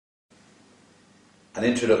an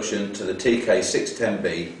introduction to the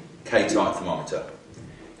TK-610B K-type thermometer.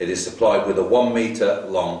 It is supplied with a 1 metre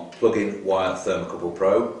long plug-in wire thermocouple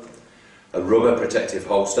probe, a rubber protective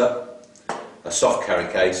holster, a soft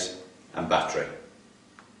carry case and battery.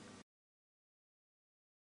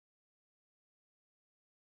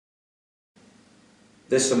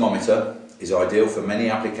 This thermometer is ideal for many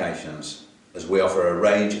applications as we offer a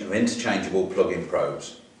range of interchangeable plug-in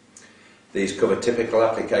probes. These cover typical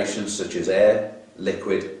applications such as air,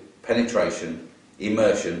 liquid, penetration,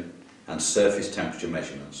 immersion and surface temperature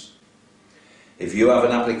measurements. If you have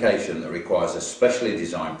an application that requires a specially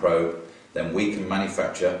designed probe, then we can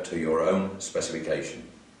manufacture to your own specification.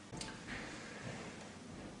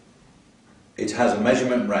 It has a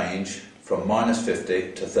measurement range from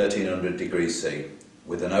 -50 to 1300 degrees C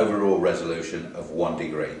with an overall resolution of 1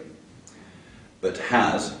 degree, but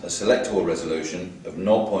has a selectable resolution of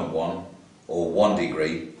 0.1 or 1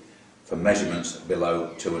 degree for measurements below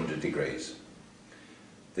 200 degrees.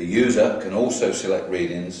 The user can also select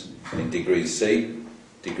readings in degrees C,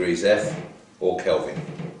 degrees F or Kelvin.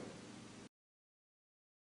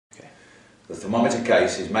 The thermometer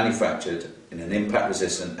case is manufactured in an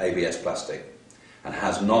impact-resistant ABS plastic and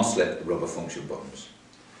has non-slip rubber function buttons.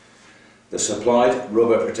 The supplied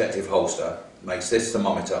rubber protective holster makes this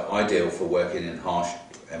thermometer ideal for working in harsh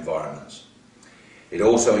environments. It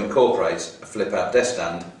also incorporates a flip-out desk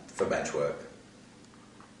stand for bench work.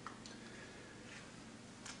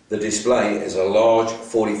 The display is a large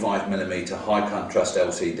 45mm high contrast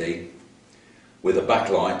LCD with a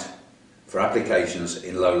backlight for applications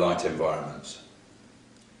in low light environments.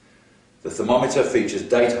 The thermometer features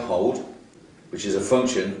data hold, which is a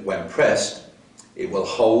function when pressed it will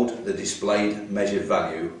hold the displayed measured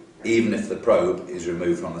value even if the probe is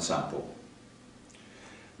removed from the sample.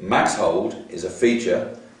 Max hold is a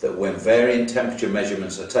feature that when varying temperature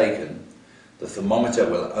measurements are taken, the thermometer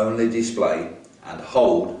will only display and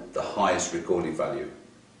hold the highest recorded value.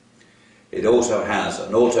 It also has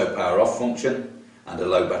an auto power off function and a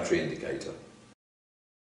low battery indicator.